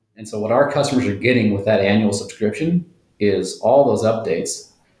And so what our customers are getting with that annual subscription is all those updates.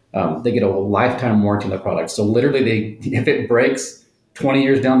 They get a lifetime warranty on the product. So literally, if it breaks 20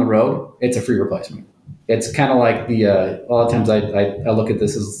 years down the road, it's a free replacement. It's kind of like a lot of times I look at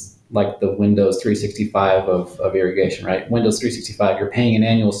this as like the Windows 365 of irrigation, right? Windows 365, you're paying an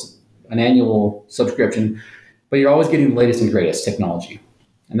annual subscription, but you're always getting the latest and greatest technology.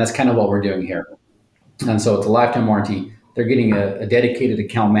 And that's kind of what we're doing here. And so it's a lifetime warranty. They're getting a dedicated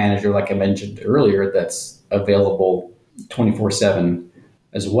account manager, like I mentioned earlier, that's available 24/7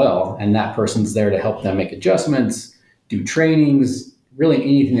 as well. And that person's there to help them make adjustments, do trainings, really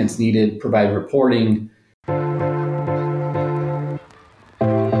anything that's needed, provide reporting.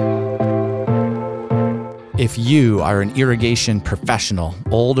 If you are an irrigation professional,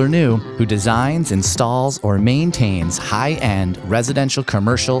 old or new, who designs, installs, or maintains high-end residential,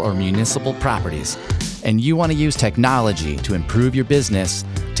 commercial, or municipal properties, and you want to use technology to improve your business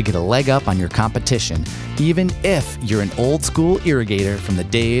to get a leg up on your competition, even if you're an old-school irrigator from the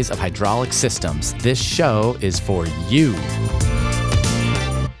days of hydraulic systems, this show is for you.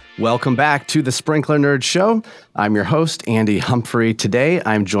 Welcome back to the Sprinkler Nerd Show. I'm your host, Andy Humphrey. Today,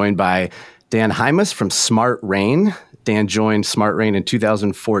 I'm joined by Dan Hymas from SmartRain. Dan joined SmartRain in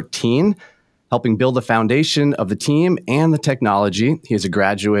 2014, helping build the foundation of the team and the technology. He is a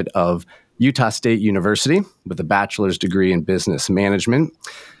graduate of Utah State University with a bachelor's degree in business management.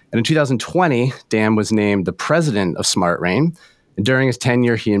 And in 2020, Dan was named the president of SmartRain. And during his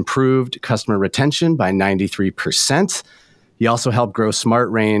tenure, he improved customer retention by 93%. He also helped grow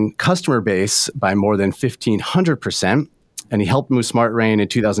SmartRain customer base by more than 1,500%. And he helped move SmartRain in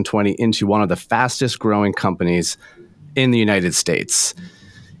 2020 into one of the fastest growing companies in the United States.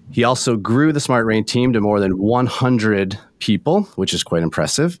 He also grew the SmartRain team to more than 100 people, which is quite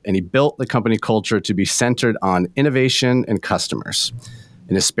impressive. And he built the company culture to be centered on innovation and customers.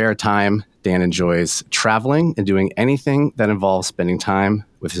 In his spare time, Dan enjoys traveling and doing anything that involves spending time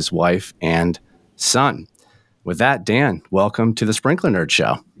with his wife and son. With that, Dan, welcome to the Sprinkler Nerd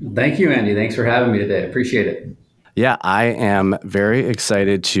Show. Thank you, Andy. Thanks for having me today. Appreciate it. Yeah, I am very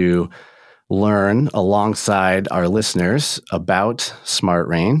excited to learn alongside our listeners about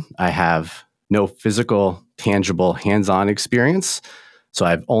SmartRain. I have no physical, tangible, hands-on experience, so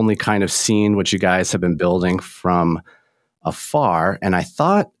I've only kind of seen what you guys have been building from afar. And I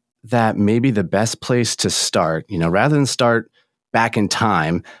thought that maybe the best place to start, rather than start back in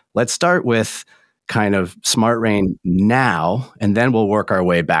time, let's start with kind of SmartRain now, and then we'll work our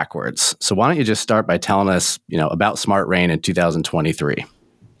way backwards. So why don't you just start by telling us, about SmartRain in 2023?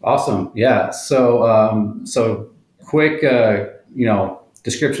 Awesome. Yeah. So quick,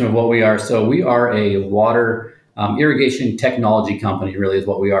 description of what we are. So we are a water irrigation technology company, really is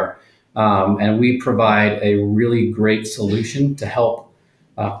what we are. And we provide a really great solution to help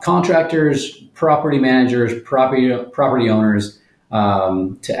contractors, property managers, property owners,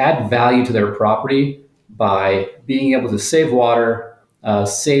 to add value to their property by being able to save water,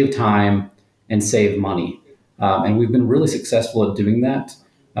 save time, and save money. And we've been really successful at doing that.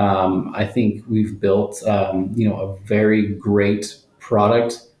 I think we've built, a very great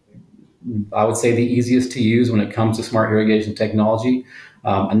product. I would say the easiest to use when it comes to smart irrigation technology.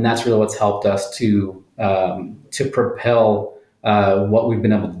 And that's really what's helped us to propel what we've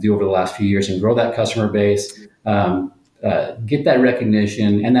been able to do over the last few years and grow that customer base, get that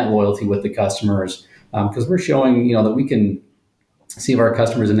recognition and that loyalty with the customers, because we're showing that we can save our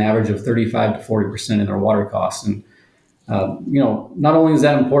customers an average of 35 to 40% in their water costs. And not only is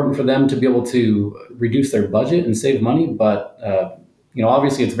that important for them to be able to reduce their budget and save money, but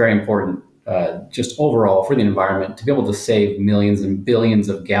obviously it's very important just overall for the environment to be able to save millions and billions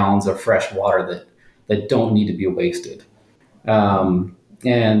of gallons of fresh water that don't need to be wasted.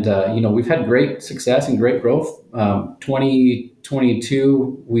 We've had great success and great growth.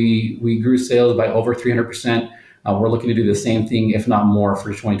 2022, we grew sales by over 300%. We're looking to do the same thing, if not more, for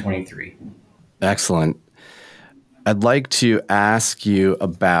 2023. Excellent. I'd like to ask you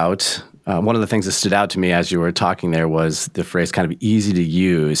about one of the things that stood out to me as you were talking there was the phrase kind of easy to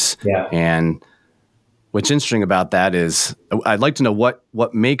use. Yeah. And what's interesting about that is I'd like to know what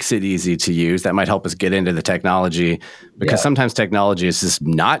makes it easy to use. That might help us get into the technology, because sometimes technology is just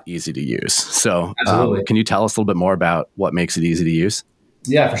not easy to use. So can you tell us a little bit more about what makes it easy to use?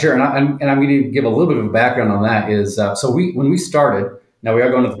 Yeah, for sure. And I'm going to give a little bit of a background on that is, when we started, now we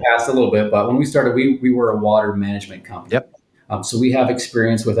are going to the past a little bit, but when we started, we were a water management company. Yep. So we have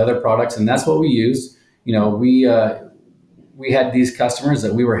experience with other products, and that's what we used. We had these customers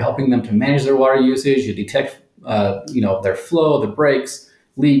that we were helping them to manage their water usage, you detect, their flow, the breaks,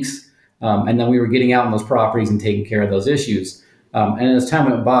 leaks, and then we were getting out on those properties and taking care of those issues. And as time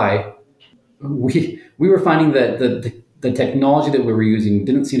went by, we were finding that the technology that we were using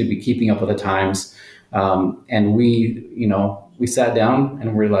didn't seem to be keeping up with the times. And we sat down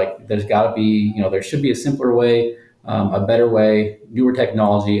and we're like, there's got to be, there should be a simpler way, a better way, newer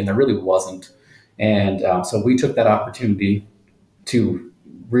technology, and there really wasn't. And so we took that opportunity to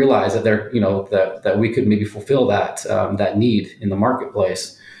realize that that we could maybe fulfill that need in the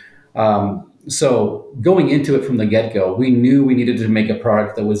marketplace. So going into it from the get-go, we knew we needed to make a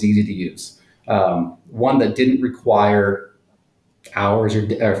product that was easy to use, one that didn't require hours or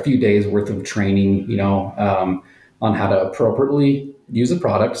a few days worth of training, on how to appropriately use a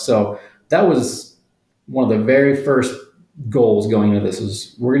product. So that was one of the very first goals going into this.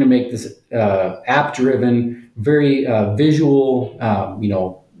 Was we're going to make this app-driven, very visual,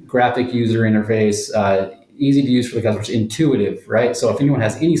 graphic user interface, easy to use for the customers, intuitive, right? So if anyone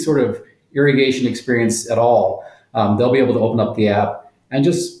has any sort of irrigation experience at all, they'll be able to open up the app and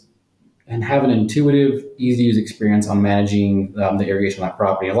have an intuitive, easy to use experience on managing the irrigation on that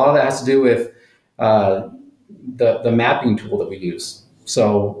property. A lot of that has to do with the mapping tool that we use.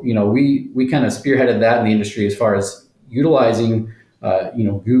 So we kind of spearheaded that in the industry as far as utilizing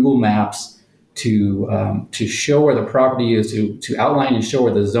Google Maps to show where the property is, to outline and show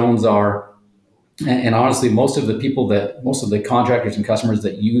where the zones are. And honestly, most of the contractors and customers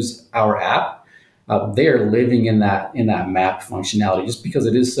that use our app, they are living in that map functionality just because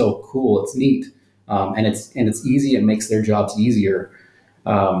it is so cool. It's neat, and it's easy. It makes their jobs easier.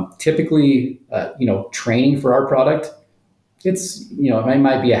 Typically, training for our product, it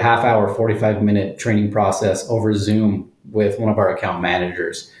might be a half hour, 45-minute training process over Zoom with one of our account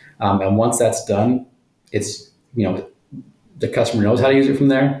managers. And once that's done, it's the customer knows how to use it from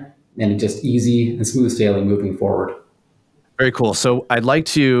there, and it's just easy and smooth sailing moving forward. Very cool. So I'd like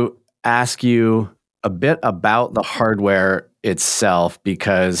to ask you a bit about the hardware itself,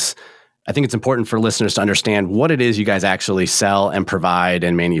 because I think it's important for listeners to understand what it is you guys actually sell and provide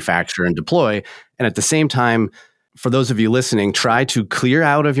and manufacture and deploy. And at the same time, for those of you listening, try to clear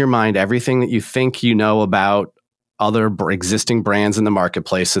out of your mind everything that you think you know about other existing brands in the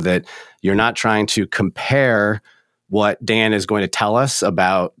marketplace, so that you're not trying to compare what Dan is going to tell us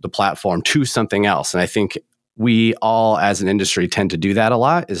about the platform to something else. And I think we all as an industry tend to do that a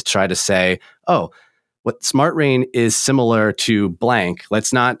lot, is try to say, oh, what SmartRain is similar to blank.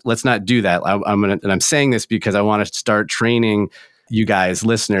 Let's not do that. And I'm saying this because I want to start training you guys,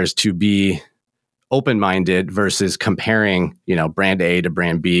 listeners, to be open-minded versus comparing, brand A to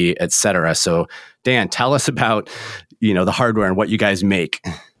brand B, et cetera. So Dan, tell us about, the hardware and what you guys make.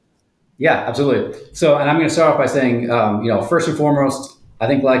 Yeah, absolutely. So, and I'm going to start off by saying, first and foremost, I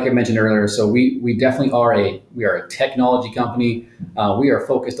think, like I mentioned earlier, so we definitely are a technology company. We are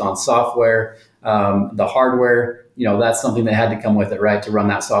focused on software. The hardware, that's something that had to come with it, right, to run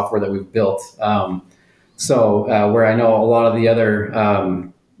that software that we've built. Where I know a lot of the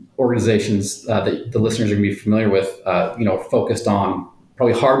other organizations that the listeners are going to be familiar with, focused on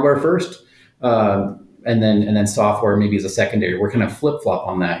probably hardware first, and then software maybe as a secondary. We're kind of flip flop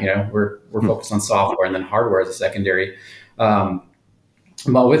on that. We're focused on software and then hardware as a secondary.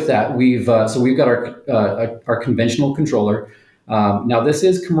 But with that, we've got our conventional controller. Now this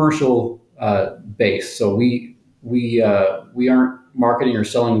is commercial based, so we aren't marketing or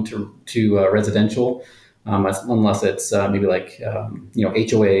selling to residential. Unless it's maybe like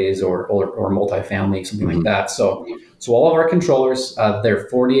HOAs or multifamily, something like that. So all of our controllers, they're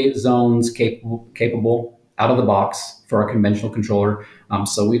 48 zones capable out of the box for our conventional controller.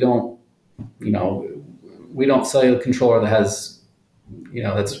 So we don't sell you a controller that has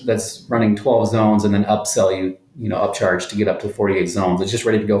that's running 12 zones and then upsell you upcharge to get up to 48 zones. It's just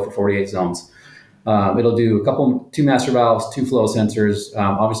ready to go for 48 zones. It'll do two master valves, two flow sensors.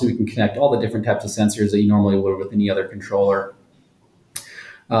 Obviously, we can connect all the different types of sensors that you normally would with any other controller.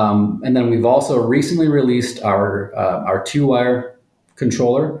 And then we've also recently released our 2-wire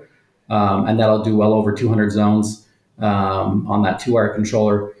controller, and that'll do well over 200 zones on that 2-wire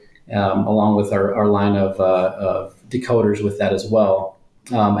controller, along with our line of decoders with that as well.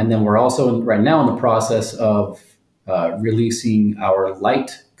 And then we're also right now in the process of releasing our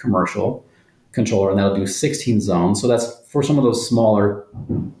light commercial controller, and that'll do 16 zones. So that's for some of those smaller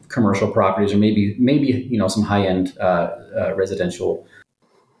commercial properties, or maybe some high-end residential.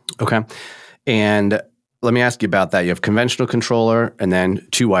 Okay. And let me ask you about that. You have conventional controller and then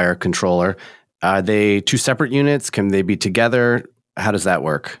 2-wire controller. Are they two separate units? Can they be together? How does that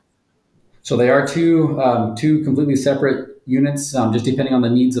work? So they are two completely separate units, just depending on the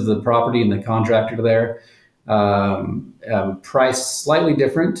needs of the property and the contractor there. Price slightly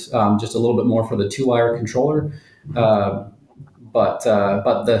different, just a little bit more for the 2-wire controller. but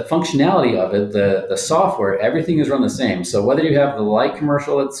the functionality of it, the software, everything is run the same. So whether you have the light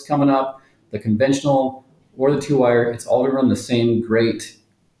commercial that's coming up, the conventional, or the two wire, it's all run the same great,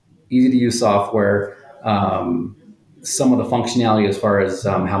 easy to use software. Some of the functionality as far as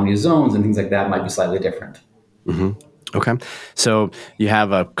how many zones and things like that might be slightly different. Mm-hmm. Okay. So you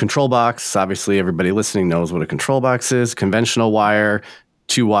have a control box. Obviously, everybody listening knows what a control box is. Conventional wire,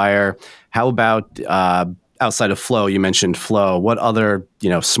 two wire. How about outside of Flow? You mentioned Flow. What other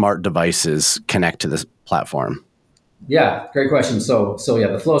smart devices connect to this platform? Yeah, great question. So yeah,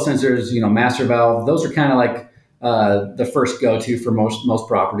 the flow sensors, master valve, those are kind of like the first go-to for most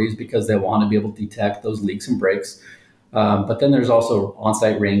properties because they want to be able to detect those leaks and breaks. But then there's also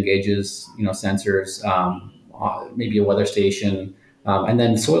on-site rain gauges, sensors, maybe a weather station, and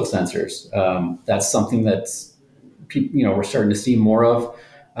then soil sensors. That's something that's we're starting to see more of.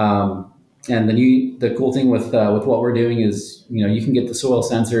 And the cool thing with what we're doing is you can get the soil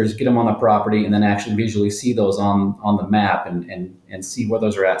sensors, get them on the property, and then actually visually see those on the map and see where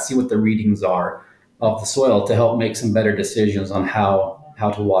those are at, see what the readings are of the soil to help make some better decisions on how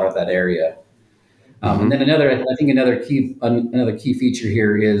to water that area. And then another key feature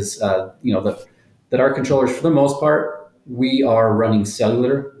here is that our controllers, for the most part, we are running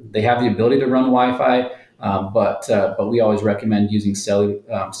cellular. They have the ability to run Wi-Fi, but we always recommend using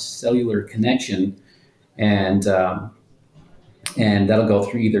cellular connection, and that'll go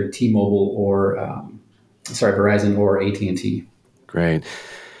through either T-Mobile or Verizon or AT&T. Great.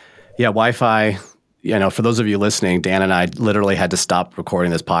 Yeah, Wi-Fi. For those of you listening, Dan and I literally had to stop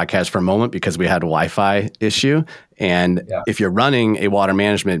recording this podcast for a moment because we had a Wi-Fi issue. And Yeah. if you're running a water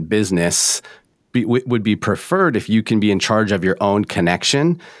management business, would be preferred if you can be in charge of your own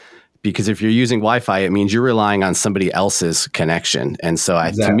connection. Because if you're using Wi-Fi, it means you're relying on somebody else's connection. And so to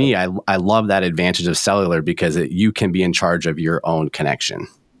Exactly. me, I love that advantage of cellular because you can be in charge of your own connection.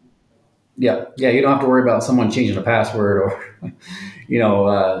 Yeah, you don't have to worry about someone changing a password or,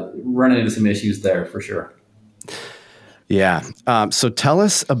 running into some issues there for sure. Yeah. So tell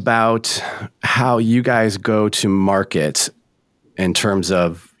us about how you guys go to market in terms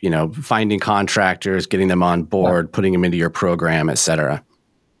of, finding contractors, getting them on board, putting them into your program, et cetera.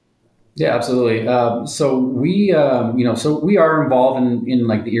 Yeah, absolutely. So we are involved in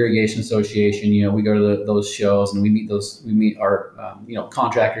like the irrigation association. We go to those shows and we meet our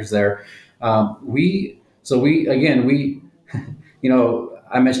contractors there. I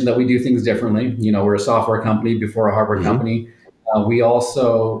mentioned that we do things differently. We're a software company before a hardware company. We don't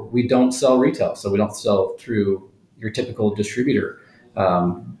sell retail, so we don't sell through your typical distributor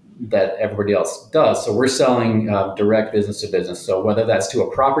that everybody else does. So we're selling direct business to business. So whether that's to a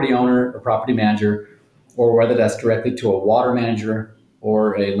property owner or property manager, or whether that's directly to a water manager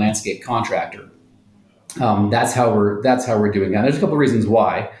or a landscape contractor, that's how we're doing that. There's a couple of reasons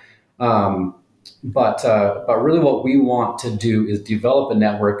why. But really what we want to do is develop a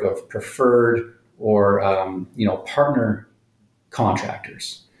network of preferred or partner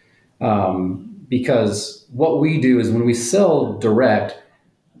contractors, because what we do is when we sell direct,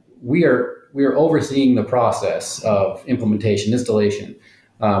 we are overseeing the process of implementation, installation,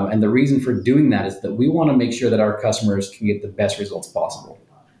 and the reason for doing that is that we want to make sure that our customers can get the best results possible.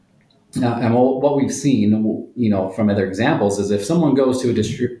 And what we've seen, from other examples, is if someone goes to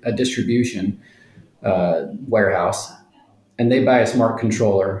a distribution warehouse and they buy a smart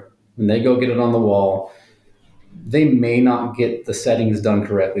controller and they go get it on the wall, they may not get the settings done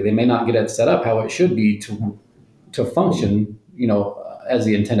correctly. They may not get it set up how it should be to function, as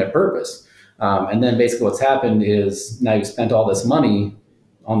the intended purpose. And then basically what's happened is now you've spent all this money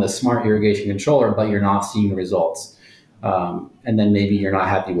on this smart irrigation controller, but you're not seeing the results. And then maybe you're not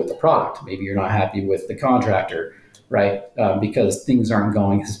happy with the product. Maybe you're not happy with the contractor, right? Because things aren't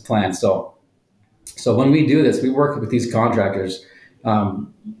going as planned. So when we do this, we work with these contractors.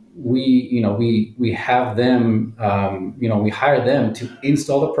 We have them, we hire them to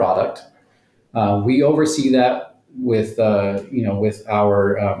install the product. We oversee that with our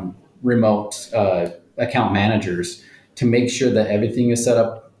remote account managers to make sure that everything is set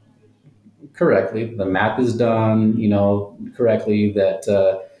up correctly. The map is done, correctly. That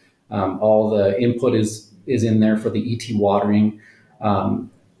all the input is in there for the ET watering,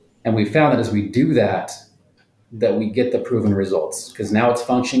 and we found that as we do that we get the proven results because now it's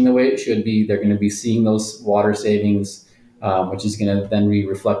functioning the way it should be. They're going to be seeing those water savings, which is going to then be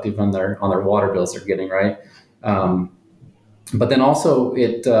reflective on their water bills they're getting, right? But then also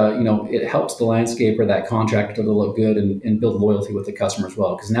it helps the landscaper, that contractor, to look good and build loyalty with the customer as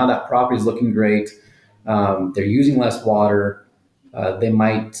well. Because now that property is looking great, they're using less water. They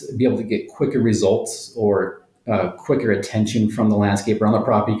might be able to get quicker results or quicker attention from the landscaper on the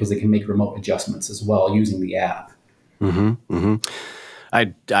property because they can make remote adjustments as well using the app. Mm-hmm, mm-hmm.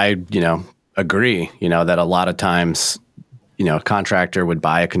 I agree, that a lot of times, a contractor would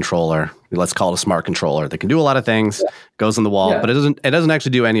buy a controller. Let's call it a smart controller. They can do a lot of things, goes on the wall, Yeah, but it doesn't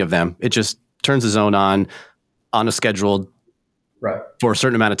actually do any of them. It just turns the zone on a scheduled right. for a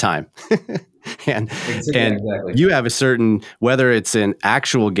certain amount of time. and Yeah, and exactly. you have a certain, whether it's an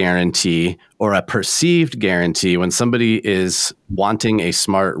actual guarantee or a perceived guarantee, when somebody is wanting a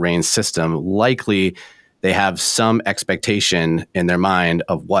smart rain system, likely they have some expectation in their mind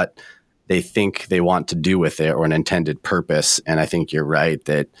of what they think they want to do with it or an intended purpose. And I think you're right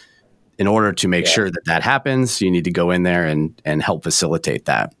that in order to make Yeah. sure that that happens, you need to go in there and help facilitate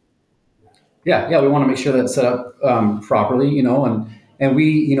that. Yeah, we want to make sure that it's set up properly, and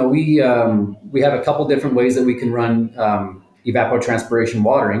we have a couple different ways that we can run evapotranspiration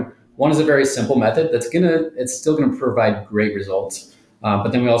watering. One is a very simple method it's still gonna provide great results, but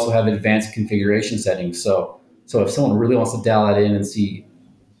then we also have advanced configuration settings. So if someone really wants to dial that in and see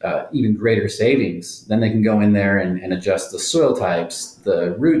even greater savings, then they can go in there and adjust the soil types,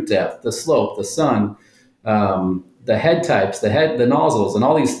 the root depth, the slope, the sun, the head types, the nozzles, and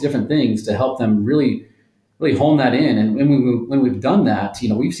all these different things to help them really hone that in. And when we've done that,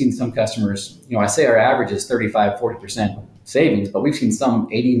 we've seen some customers, I say our average is 35, 40% savings, but we've seen some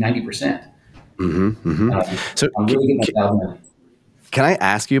 80, 90%. Mm-hmm, mm-hmm. So I'm really getting that down there. can I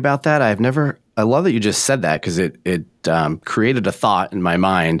ask you about that? I love that you just said that because it created a thought in my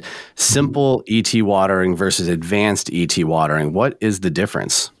mind. Simple ET watering versus advanced ET watering. What is the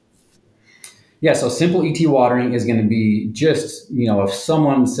difference? Yeah, so simple ET watering is going to be just, if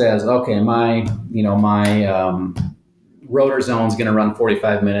someone says, okay, my rotor zone is going to run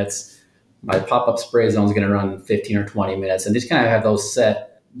 45 minutes, my pop-up spray zone is going to run 15 or 20 minutes, and just kind of have those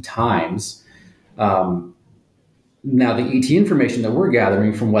set times. Um, Now, the ET information that we're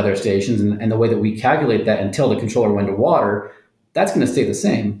gathering from weather stations and the way that we calculate that and tell the controller when to water, that's going to stay the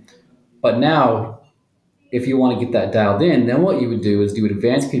same. But now, if you want to get that dialed in, then what you would do is do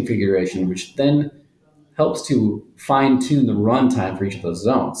advanced configuration, which then helps to fine tune the runtime for each of those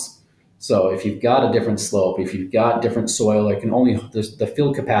zones. So if you've got a different slope, if you've got different soil, the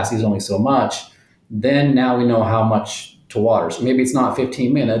field capacity is only so much, then now we know how much to water. So maybe it's not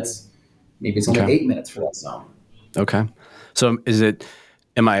 15 minutes, maybe it's only Okay. 8 minutes for that zone. Okay. So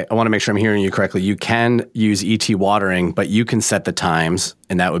I want to make sure I'm hearing you correctly. You can use ET watering, but you can set the times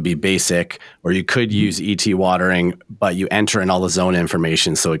and that would be basic, or you could use ET watering, but you enter in all the zone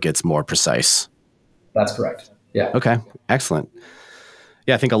information so it gets more precise. That's correct. Yeah. Okay. Excellent.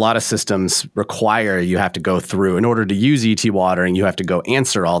 Yeah, I think a lot of systems require you have to go through, in order to use ET watering, you have to go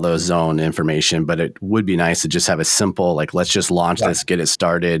answer all those zone information, but it would be nice to just have a simple, like, let's just launch this, get it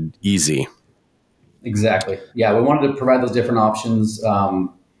started, easy. Exactly. Yeah, we wanted to provide those different options, and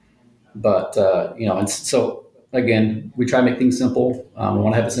so again, we try to make things simple. We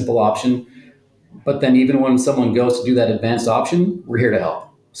want to have a simple option, but then even when someone goes to do that advanced option, we're here to help.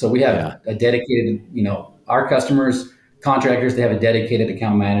 So we Yeah. have a dedicated, our customers, contractors, they have a dedicated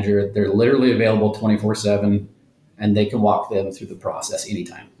account manager. They're literally available 24/7, and they can walk them through the process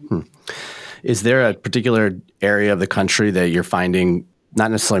anytime. Is there a particular area of the country that you're finding not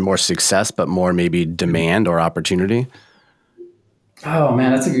necessarily more success, but more maybe demand or opportunity? Oh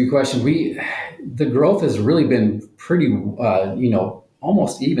man, that's a good question. The growth has really been pretty,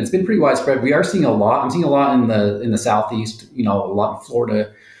 almost even. It's been pretty widespread. We are seeing a lot. I'm seeing a lot in the southeast. A lot in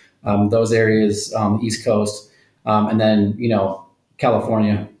Florida, those areas, East Coast, and then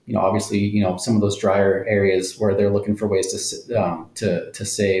California. Obviously, some of those drier areas where they're looking for ways to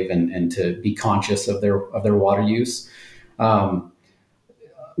save and to be conscious of their water use. Um,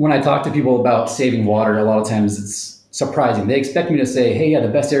 when I talk to people about saving water, a lot of times it's surprising. They expect me to say, "Hey, yeah, the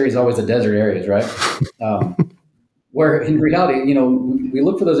best area is always the desert areas, right?" Um, where in reality, we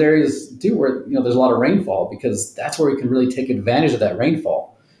look for those areas too where there's a lot of rainfall because that's where we can really take advantage of that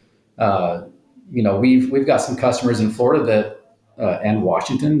rainfall. Uh, we've got some customers in Florida and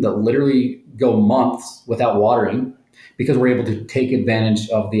Washington that literally go months without watering because we're able to take advantage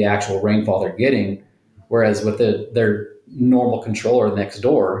of the actual rainfall they're getting. Whereas with their normal controller next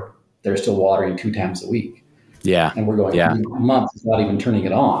door, they're still watering 2 times a week, Yeah. and we're going Yeah. months without even turning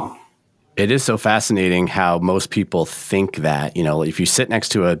it on. It is so fascinating how most people think that, if you sit next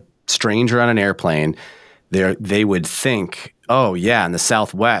to a stranger on an airplane, they would think, oh yeah, in the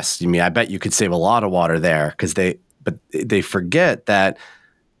Southwest, I bet you could save a lot of water there but they forget that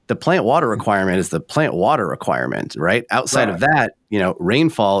the plant water requirement is the plant water requirement, right? Outside of that,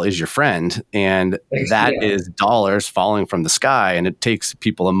 rainfall is your friend, and that Yeah. is dollars falling from the sky. And it takes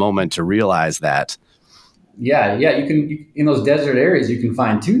people a moment to realize that. yeah, in those desert areas, you can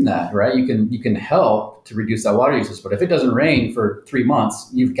fine tune that, right? You can help to reduce that water usage. But if it doesn't rain for 3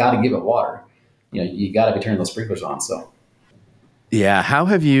 months, you've got to give it water. You got to be turning those sprinklers on. So Yeah. How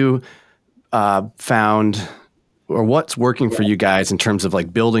have you found, or what's working for you guys in terms of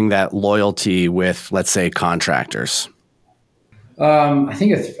like building that loyalty with, let's say, contractors? I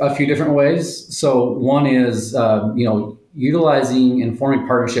think a few different ways. So one is utilizing and forming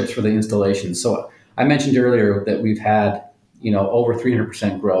partnerships for the installation. So I mentioned earlier that we've had over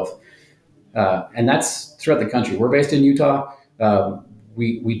 300% growth, and that's throughout the country. We're based in Utah.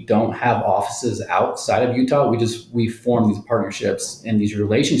 We don't have offices outside of Utah. We form these partnerships and these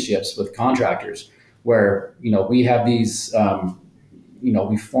relationships with contractors where we have these.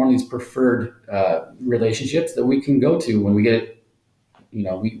 We form these preferred relationships that we can go to when we get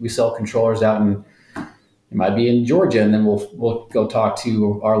we sell controllers out in it might be in Georgia, and then we'll go talk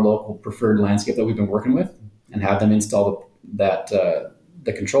to our local preferred landscape that we've been working with and have them install the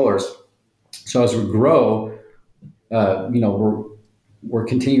controllers. So as we grow, we're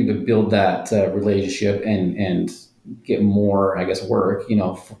continuing to build that relationship and get more, I guess, work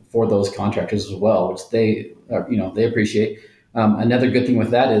for those contractors as well, which they appreciate. Another good thing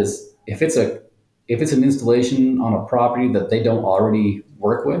with that is if it's an installation on a property that they don't already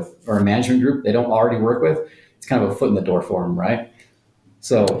work with, or a management group they don't already work with, it's kind of a foot in the door for them, right?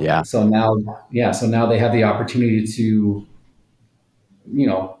 So Yeah. so now so now they have the opportunity to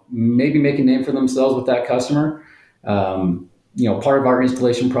maybe make a name for themselves with that customer. Part of our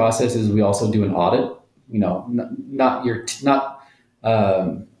installation process is we also do an audit. Not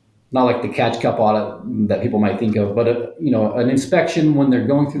like the catch cup audit that people might think of, but an inspection when they're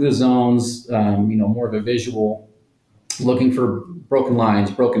going through the zones. More of a visual, looking for broken lines,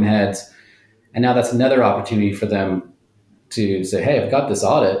 broken heads, and now that's another opportunity for them to say, "Hey, I've got this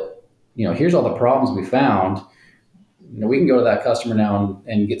audit. Here's all the problems we found. We can go to that customer now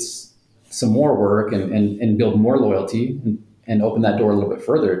and get some more work and build more loyalty and open that door a little bit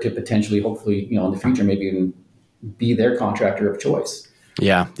further to potentially, hopefully, in the future, maybe even be their contractor of choice."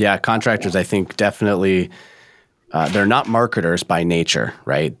 Yeah. Yeah. Contractors, I think definitely, they're not marketers by nature,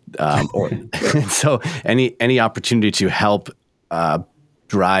 right? Or so any opportunity to help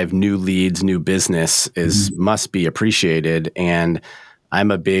drive new leads, new business must be appreciated. And I'm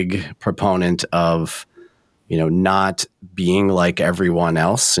a big proponent of not being like everyone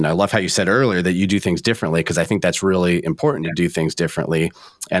else. And I love how you said earlier that you do things differently, because I think that's really important to do things differently.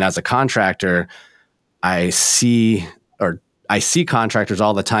 And as a contractor, I see contractors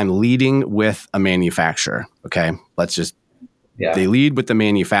all the time leading with a manufacturer. Okay. They Yeah, lead with the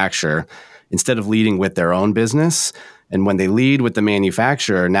manufacturer instead of leading with their own business. And when they lead with the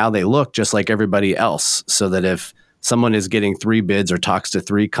manufacturer, now they look just like everybody else. So that if someone is getting 3 bids or talks to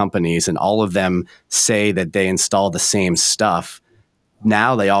 3 companies and all of them say that they install the same stuff,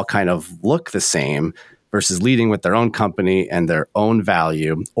 now they all kind of look the same, versus leading with their own company and their own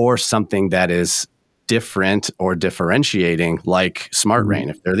value, or something that is different or differentiating, like SmartRain.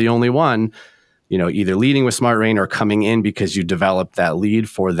 If they're the only one, either leading with SmartRain or coming in because you developed that lead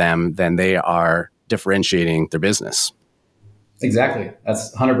for them, then they are differentiating their business. exactly.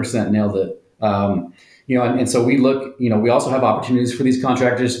 That's 100% nailed it. And so we look. We also have opportunities for these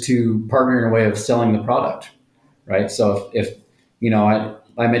contractors to partner in a way of selling the product, right? So if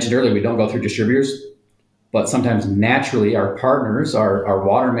I mentioned earlier, we don't go through distributors, but sometimes naturally our partners, our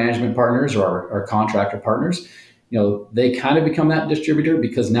water management partners, or our contractor partners, they kind of become that distributor,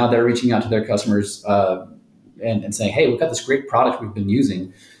 because now they're reaching out to their customers and saying, "Hey, we've got this great product we've been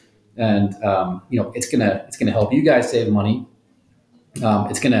using, and it's gonna help you guys save money.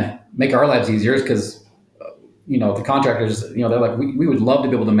 It's gonna make our lives easier, because the contractors, they're like, we would love to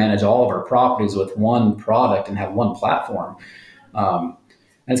be able to manage all of our properties with one product and have one platform, and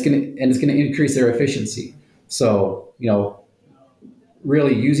it's gonna increase their efficiency." So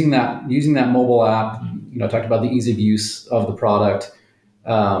really using that mobile app. I talked about the ease of use of the product.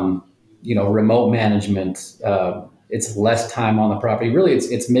 Remote management. It's less time on the property. Really,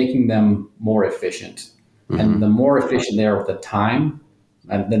 it's making them more efficient, and the more efficient they are with the time,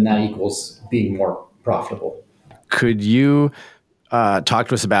 and then that equals being more profitable. Could you talk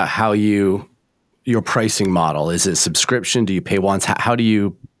to us about how your pricing model? Is it subscription? Do you pay once? How do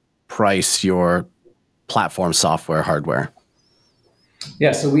you price your platform software hardware?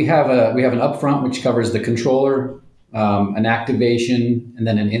 Yeah, so we have an upfront, which covers the controller, an activation, and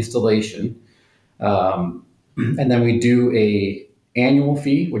then an installation. And then we do a annual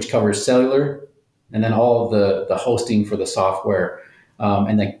fee, which covers cellular, and then all of the hosting for the software,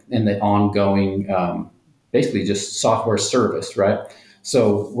 and the ongoing, basically just software service, right?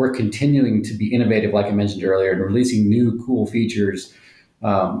 So we're continuing to be innovative, like I mentioned earlier, and releasing new cool features.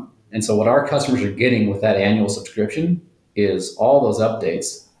 And so what our customers are getting with that annual subscription is all those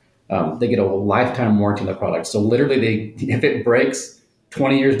updates. They get a lifetime warranty on the product. So literally, if it breaks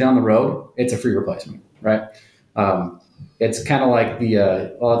 20 years down the road, it's a free replacement, right? Um, it's kind of like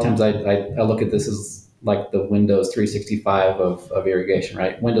a lot of times I look at this as like the Windows 365 of irrigation,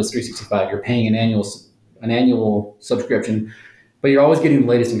 right? Windows 365, you're paying an annual subscription, but you're always getting the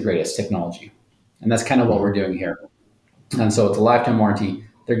latest and greatest technology. And that's kind of what we're doing here. And so it's a lifetime warranty.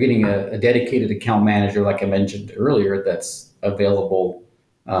 They're getting a dedicated account manager, like I mentioned earlier, that's available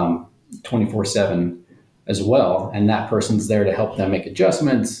 24/7 as well. And that person's there to help them make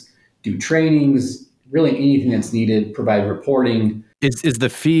adjustments, do trainings, really anything that's needed, provide reporting. Is the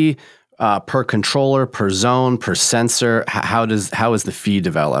fee per controller, per zone, per sensor? How is the fee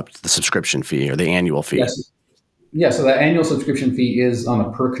developed? The subscription fee or the annual fee? Yes. Yeah, so that annual subscription fee is on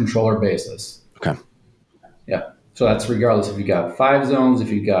a per controller basis. Okay. Yeah. So that's regardless if you got 5 zones, if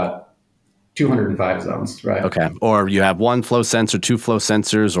you got 205 zones, right? Okay. Or you have one flow sensor, 2 flow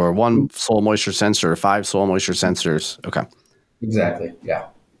sensors, or 1 soil moisture sensor, or 5 soil moisture sensors. Okay. Exactly. Yeah.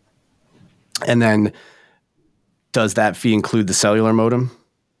 And then does that fee include the cellular modem?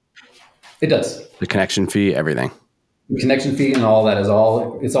 It does. The connection fee, everything. The connection fee and all that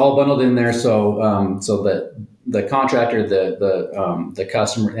it's all bundled in there. So that the contractor, the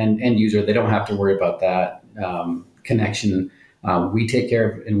customer and end user, they don't have to worry about that connection. We take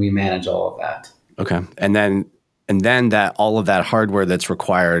care of and we manage all of that. Okay. And then that all of that hardware that's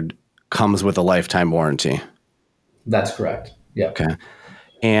required comes with a lifetime warranty. That's correct. Yeah. Okay.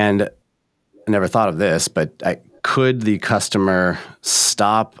 And I never thought of this, but could the customer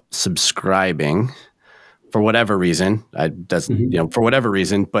stop subscribing for whatever reason? For whatever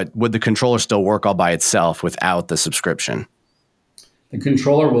reason, but would the controller still work all by itself without the subscription? The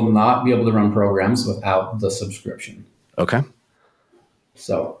controller will not be able to run programs without the subscription. Okay.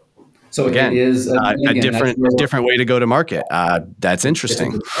 So again, it is a different way to go to market. That's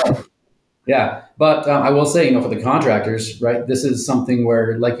interesting. Yeah, but I will say, for the contractors, right? This is something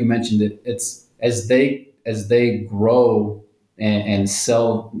where, like you mentioned, it's as they grow and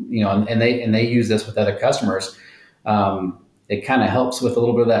sell, and they use this with other customers. It kind of helps with a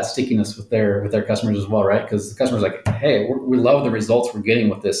little bit of that stickiness with their customers as well, right? Because the customer's like, hey, we love the results we're getting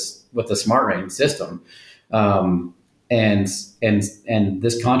with the Smart Rain system, and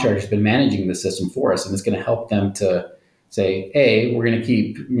this contractor has been managing the system for us, and it's going to help them to say, hey, we're going to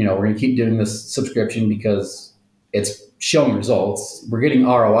keep doing this subscription because it's showing results. We're getting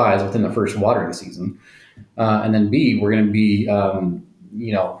ROIs within the first watering season. And then B, we're going to be,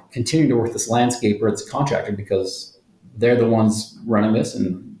 continuing to work with this landscaper, it's a contractor, because they're the ones running this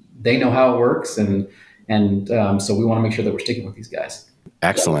and they know how it works. And so we want to make sure that we're sticking with these guys.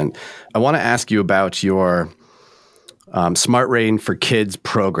 Excellent. I want to ask you about your Smart Rain for Kids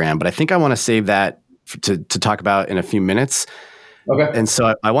program, but I think I want to save that to talk about in a few minutes. Okay. And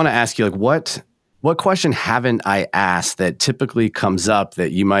so I want to ask you, what question haven't I asked that typically comes up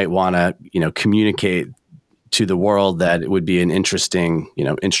that you might want to, communicate to the world that it would be an interesting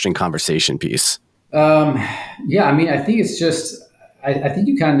conversation piece? Yeah, I think it's just, I think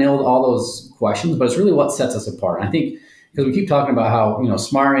you kind of nailed all those questions, but it's really what sets us apart. And I think because we keep talking about how,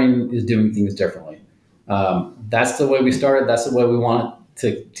 Smart Rain is doing things differently. That's the way we started. That's the way we want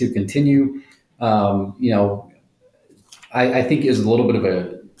it to continue. I think is a little bit of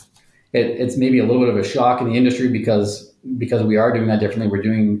it's maybe a little bit of a shock in the industry because we are doing that differently.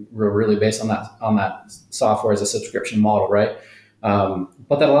 We're really based on that software as a subscription model, right?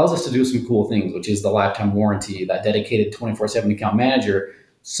 But that allows us to do some cool things, which is the lifetime warranty, that dedicated 24/7 account manager.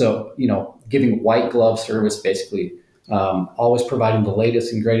 So, giving white glove service, basically, always providing the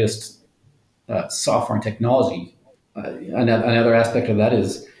latest and greatest software and technology. Another aspect of that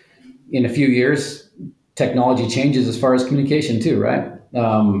is, in a few years, technology changes as far as communication too, right?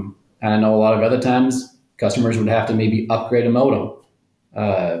 And I know a lot of other times customers would have to maybe upgrade a modem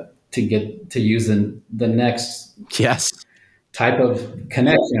to get to use the next type of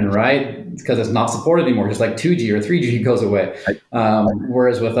connection, right? Because it's not supported anymore, just like 2G or 3G goes away.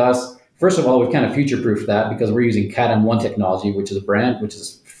 Whereas with us, first of all, we've kind of future-proofed that because we're using Cat M1 technology, which is a brand which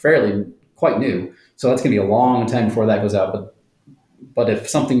is quite new. So that's going to be a long time before that goes out. But if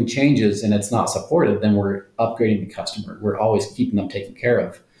something changes and it's not supported, then we're upgrading the customer. We're always keeping them taken care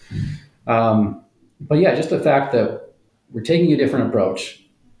of. But yeah, just the fact that we're taking a different approach.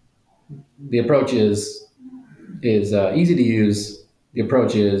 The approach is easy to use. The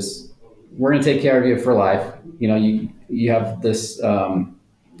approach is we're going to take care of you for life. You have this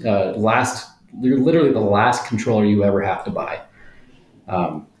you're literally the last controller you ever have to buy.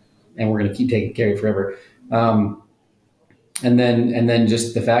 and we're going to keep taking care of it forever. And then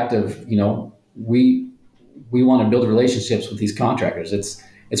just the fact of, we want to build relationships with these contractors. It's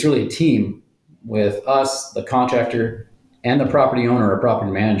really a team with us, the contractor, and the property owner or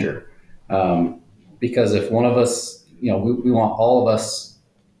property manager. Because if one of us, we want all of us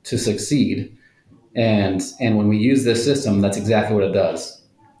to succeed. And when we use this system, that's exactly what it does.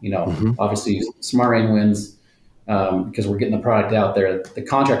 Mm-hmm. Obviously, Smart Rain wins because we're getting the product out there. The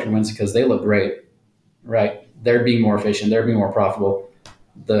contractor wins because they look great, right? They're being more efficient. They're being more profitable.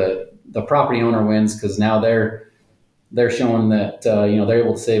 The property owner wins because now they're showing that they're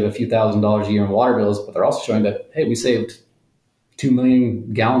able to save a few $1,000s a year in water bills, but they're also showing that, hey, we saved 2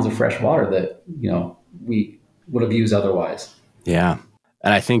 million gallons of fresh water that we would have used otherwise. Yeah.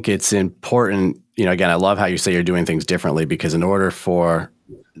 And I think it's important, again, I love how you say you're doing things differently, because in order for,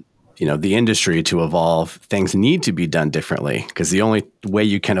 the industry to evolve, things need to be done differently, because the only way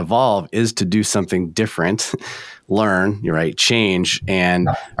you can evolve is to do something different, learn, right, change. And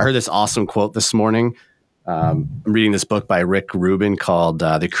I heard this awesome quote this morning. I'm reading this book by Rick Rubin called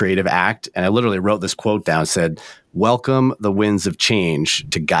The Creative Act. And I literally wrote this quote down, said, "Welcome the winds of change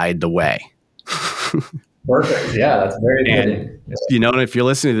to guide the way." Perfect. Yeah, that's very good. And if you're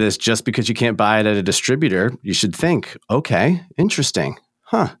listening to this, just because you can't buy it at a distributor, you should think, okay, interesting.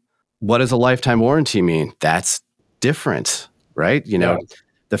 Huh. What does a lifetime warranty mean? That's different, right?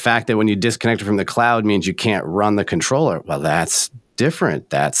 The fact that when you disconnect it from the cloud means you can't run the controller. Well, that's different.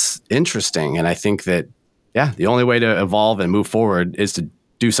 That's interesting. And I think that, the only way to evolve and move forward is to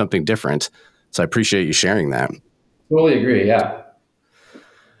do something different. So I appreciate you sharing that. Totally agree. Yeah.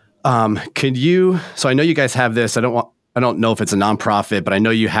 So I know you guys have this, I don't know if it's a nonprofit, but I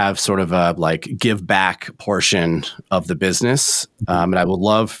know you have sort of a give back portion of the business. And I would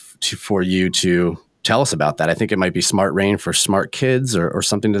love for you to tell us about that. I think it might be Smart Rain for Smart Kids or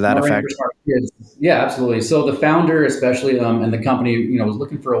something to that Smart Rain effect. for Smart Kids. Yeah, absolutely. So the founder, especially, and the company, was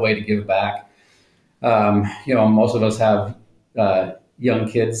looking for a way to give back. Most of us have young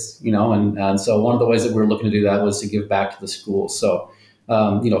kids, and so one of the ways that we were looking to do that was to give back to the schools. So,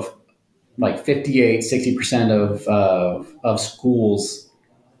 like 60% of schools,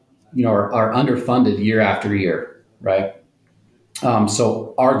 are underfunded year after year, right?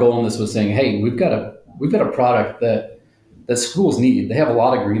 So our goal in this was saying, hey, we've got a product that schools need. They have a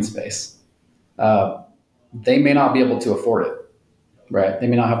lot of green space. They may not be able to afford it, right? They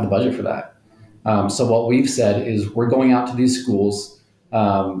may not have the budget for that. So what we've said is we're going out to these schools.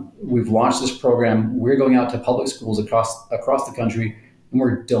 We've launched this program. We're going out to public schools across the country, and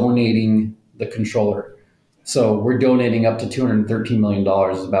we're donating the controller. So we're donating up to $213 million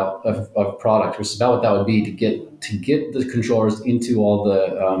of product, which is about what that would be to get the controllers into all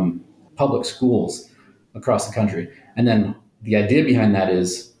the public schools across the country. And then the idea behind that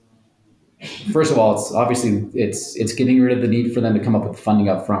is, first of all, it's getting rid of the need for them to come up with funding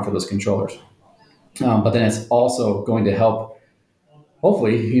up front for those controllers. But then it's also going to help,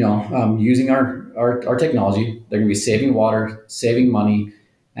 hopefully, using our technology, they're going to be saving water, saving money,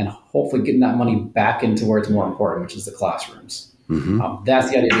 and hopefully getting that money back into where it's more important, which is the classrooms. Mm-hmm.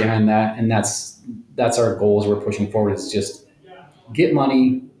 That's the idea behind that, and that's our goals we're pushing forward, is just get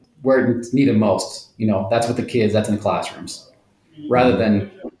money where it's needed most. That's with the kids, that's in the classrooms, rather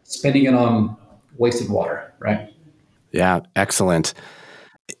than spending it on wasted water, right? Yeah, excellent.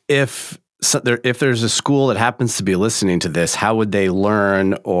 If there's a school that happens to be listening to this, how would they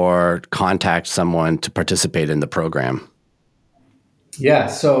learn or contact someone to participate in the program? Yeah,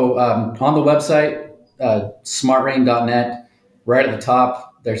 so on the website, smartrain.net, right at the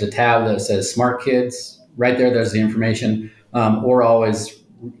top, there's a tab that says Smart Kids. Right there's the information. Or always,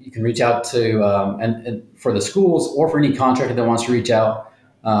 you can reach out to, and for the schools or for any contractor that wants to reach out,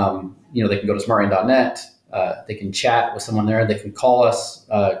 they can go to smartrain.net. They can chat with someone there. They can call us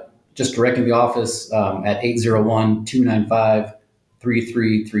just directly to the office at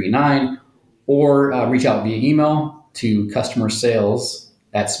 801-295-3339, or reach out via email to customer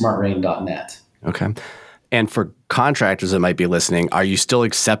sales@smartrain.net. Okay. And for contractors that might be listening, are you still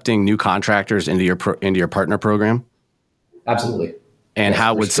accepting new contractors into your partner program? Absolutely. And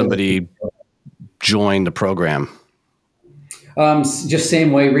how would somebody join the program? Just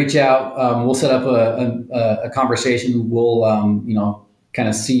same way, reach out. We'll set up a conversation. We'll, kind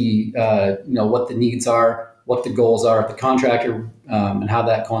of see, what the needs are, what the goals are of the contractor, and how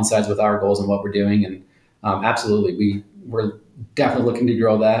that coincides with our goals and what we're doing. And absolutely, we're definitely looking to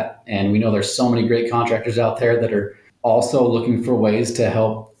grow that. And we know there's so many great contractors out there that are also looking for ways to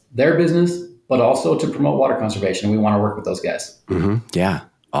help their business, but also to promote water conservation. We want to work with those guys. Mm-hmm. Yeah.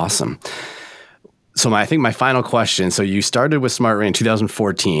 Awesome. So I think my final question. So you started with SmartRain in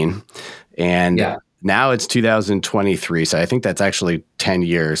 2014, and Yeah. now it's 2023. So I think that's actually 10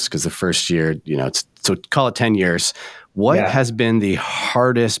 years because the first year, so call it 10 years. What Yeah. has been the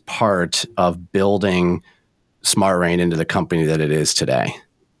hardest part of building SmartRain into the company that it is today?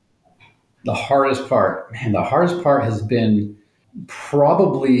 The hardest part, man, the hardest part has been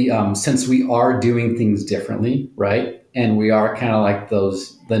probably since we are doing things differently, right? And we are kind of like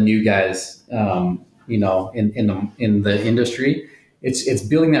the new guys, in the industry. It's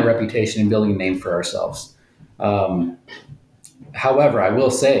building that reputation and building a name for ourselves. Um, However, I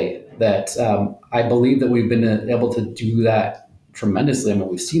will say that I believe that we've been able to do that tremendously. I mean,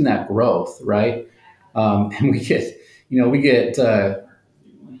 we've seen that growth, right? And we get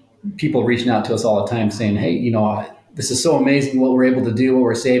people reaching out to us all the time saying, "Hey, this is so amazing what we're able to do, what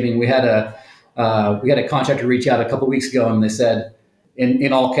we're saving." We had a contractor reach out a couple weeks ago, and they said,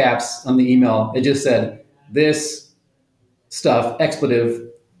 in all caps on the email, it just said, "This stuff, expletive,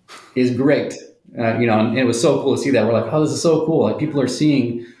 is great." And it was so cool to see that. We're like, "Oh, this is so cool!" Like people are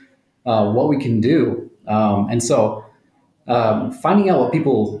seeing what we can do, and so finding out what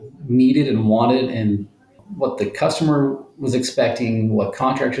people needed and wanted, and what the customer was expecting, what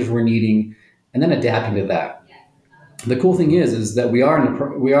contractors were needing, and then adapting to that. The cool thing is that we are in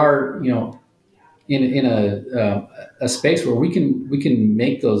a space where we can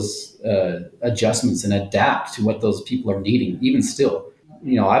make those adjustments and adapt to what those people are needing. Even still,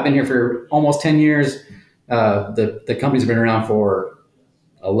 I've been here for almost 10 years. The company's been around for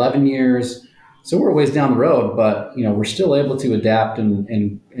 11 years. So we're a ways down the road, but we're still able to adapt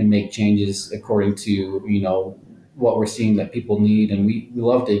and make changes according to what we're seeing that people need, and we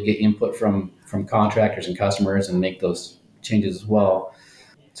love to get input from contractors and customers and make those changes as well.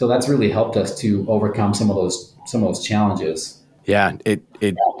 So that's really helped us to overcome some of those challenges. Yeah, it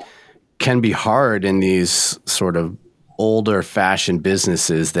can be hard in these sort of older fashioned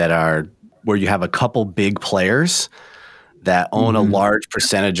businesses that are where you have a couple big players that own a Hmm. large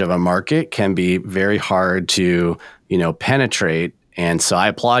percentage of a market. Can be very hard to, penetrate. And so I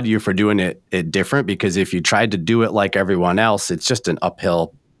applaud you for doing it different, because if you tried to do it like everyone else, it's just an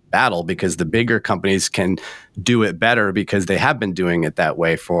uphill battle, because the bigger companies can do it better because they have been doing it that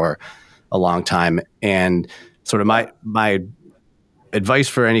way for a long time. And sort of my advice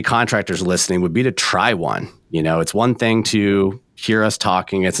for any contractors listening would be to try one. It's one thing to hear us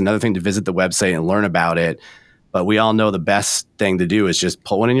talking. It's another thing to visit the website and learn about it. But we all know the best thing to do is just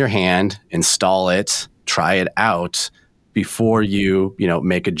put one in your hand, install it, try it out before you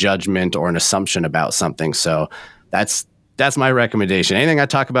make a judgment or an assumption about something. So that's my recommendation. Anything I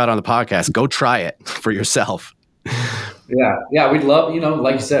talk about on the podcast, go try it for yourself. Yeah, yeah, we'd love,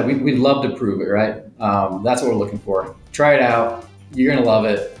 like you said, we'd love to prove it, right? That's what we're looking for. Try it out. You're going to love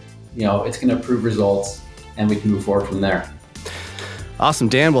it. It's going to prove results, and we can move forward from there. Awesome,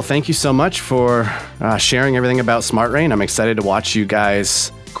 Dan. Well, thank you so much for sharing everything about SmartRain. I'm excited to watch you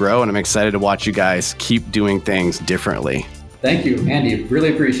guys grow, and I'm excited to watch you guys keep doing things differently. Thank you, Andy.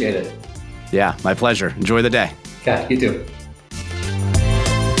 Really appreciate it. Yeah, my pleasure. Enjoy the day. Okay, you too.